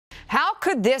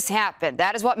could this happen?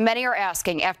 That is what many are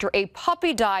asking after a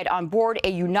puppy died on board a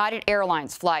United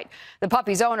Airlines flight. The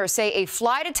puppy's owners say a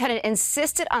flight attendant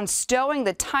insisted on stowing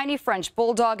the tiny French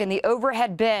bulldog in the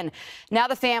overhead bin. Now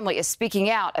the family is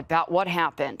speaking out about what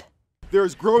happened.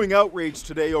 There's growing outrage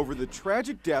today over the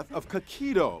tragic death of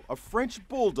Kikito, a French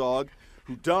bulldog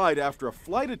who died after a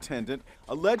flight attendant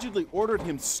allegedly ordered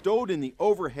him stowed in the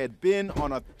overhead bin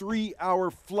on a 3-hour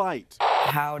flight.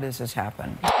 How does this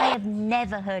happen? I have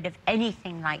never heard of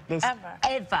anything like this,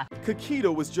 ever.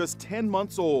 Kikito was just 10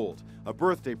 months old, a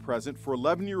birthday present for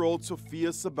 11-year-old Sophia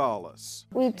Ceballos.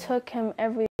 We took him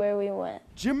everywhere we went.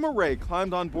 Jim Moret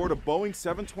climbed on board a Boeing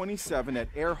 727 at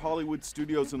Air Hollywood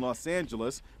Studios in Los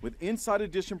Angeles with Inside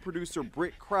Edition producer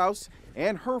Brit Kraus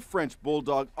and her French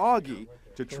bulldog Auggie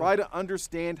to try to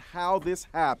understand how this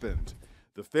happened.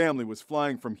 The family was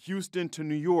flying from Houston to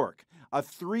New York, a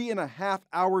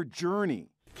 3.5-hour journey.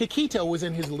 Kikito was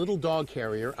in his little dog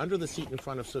carrier under the seat in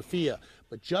front of Sophia,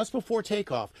 but just before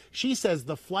takeoff, she says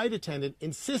the flight attendant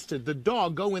insisted the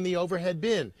dog go in the overhead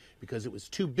bin because it was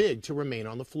too big to remain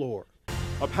on the floor.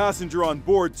 A passenger on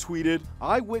board tweeted,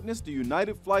 "I witnessed a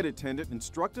United flight attendant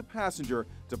instruct a passenger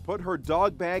to put her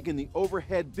dog bag in the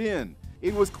overhead bin.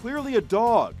 It was clearly a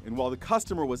dog, and while the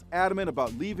customer was adamant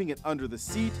about leaving it under the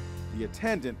seat, the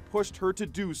attendant pushed her to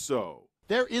do so."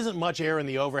 There isn't much air in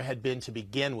the overhead bin to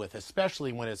begin with,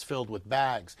 especially when it's filled with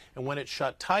bags. And when it's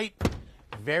shut tight,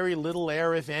 very little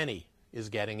air, if any, is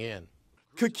getting in.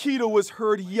 Kikito was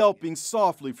heard yelping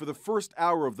softly for the first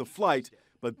hour of the flight,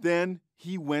 but then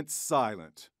he went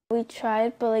silent. We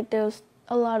tried, but there was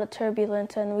a lot of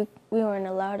turbulence and we weren't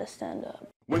allowed to stand up.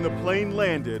 When the plane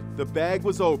landed, the bag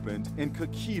was opened and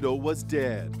Kikito was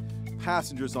dead.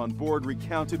 Passengers on board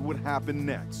recounted what happened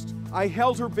next. "I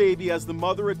held her baby as the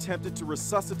mother attempted to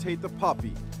resuscitate the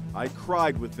puppy. I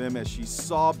cried with them as she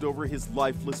sobbed over his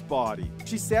lifeless body.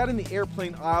 She sat in the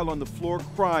airplane aisle on the floor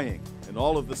crying, and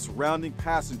all of the surrounding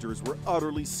passengers were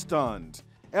utterly stunned."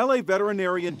 LA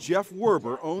veterinarian Jeff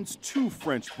Werber owns 2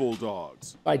 French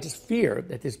bulldogs. I just fear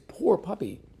that this poor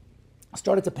puppy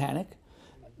started to panic,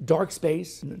 dark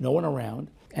space, no one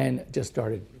around, and just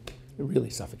started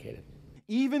really suffocated.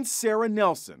 Even Sarah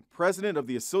Nelson, president of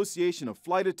the Association of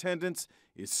Flight Attendants,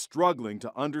 is struggling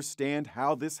to understand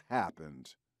how this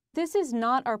happened. This is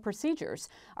not our procedures.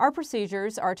 Our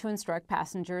procedures are to instruct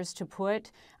passengers to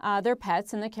put their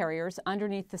pets and the carriers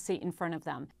underneath the seat in front of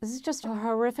them. This is just a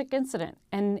horrific incident,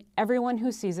 and everyone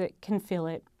who sees it can feel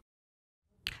it.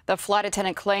 The flight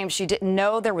attendant claims she didn't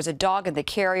know there was a dog in the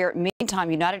carrier.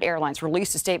 Meantime, United Airlines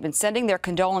released a statement sending their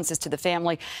condolences to the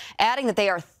family, adding that they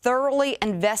are thoroughly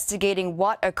investigating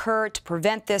what occurred to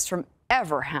prevent this from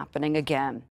ever happening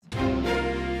again.